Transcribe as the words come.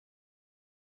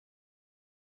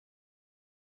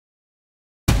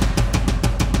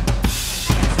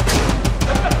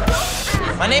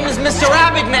Mr.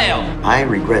 Abagnale! I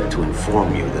regret to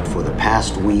inform you that for the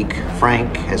past week,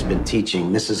 Frank has been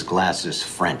teaching Mrs. Glass's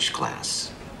French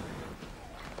class.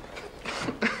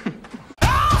 I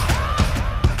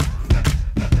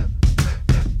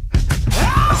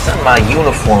sent my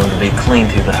uniform to be cleaned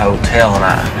through the hotel, and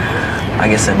I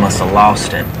guess they must have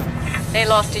lost it. They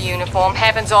lost a uniform.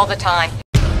 Happens all the time.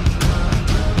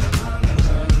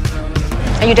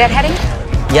 Are you deadheading?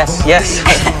 Yes. Yeah,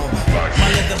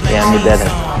 I'm the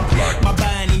deadhead.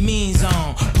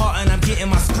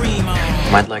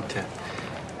 I'd like to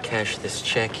cash this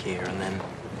check here, and then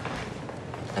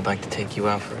I'd like to take you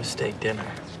out for a steak dinner.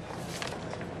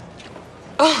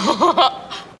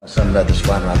 Some leathers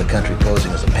flying around the country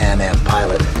posing as a Pan Am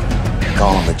pilot.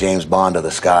 Call him the James Bond of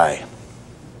the sky.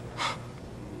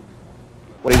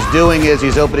 What he's doing is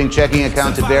he's opening checking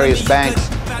accounts at various banks,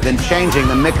 then changing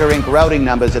the Micker Inc. routing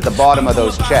numbers at the bottom of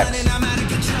those checks.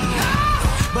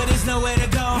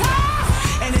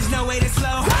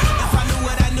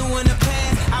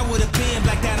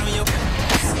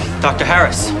 Dr.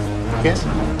 Harris. Yes?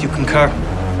 Do you concur?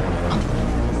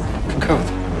 Concur with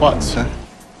what, sir?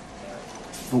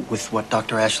 With what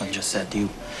Dr. Ashland just said. Do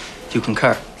you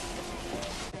concur?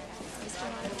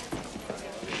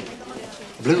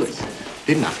 Blew it,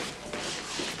 didn't I?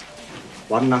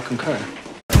 Why didn't I concur?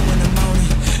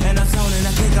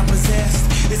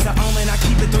 It's an omen, I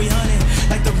keep it 300,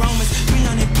 like the Romans,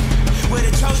 300. Where the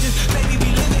Trojans, baby,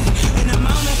 we living in the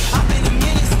moment. I've been in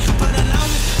minutes for the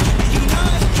longest, and you know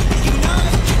it, and you know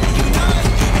it, and you know it,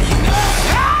 and you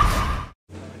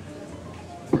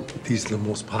know it. These are the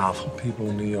most powerful people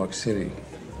in New York City,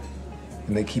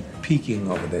 and they keep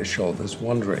peeking over their shoulders,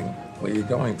 wondering where you're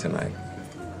going tonight.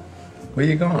 Where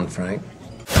you going, Frank?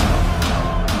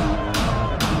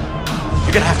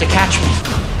 You're gonna have to catch me.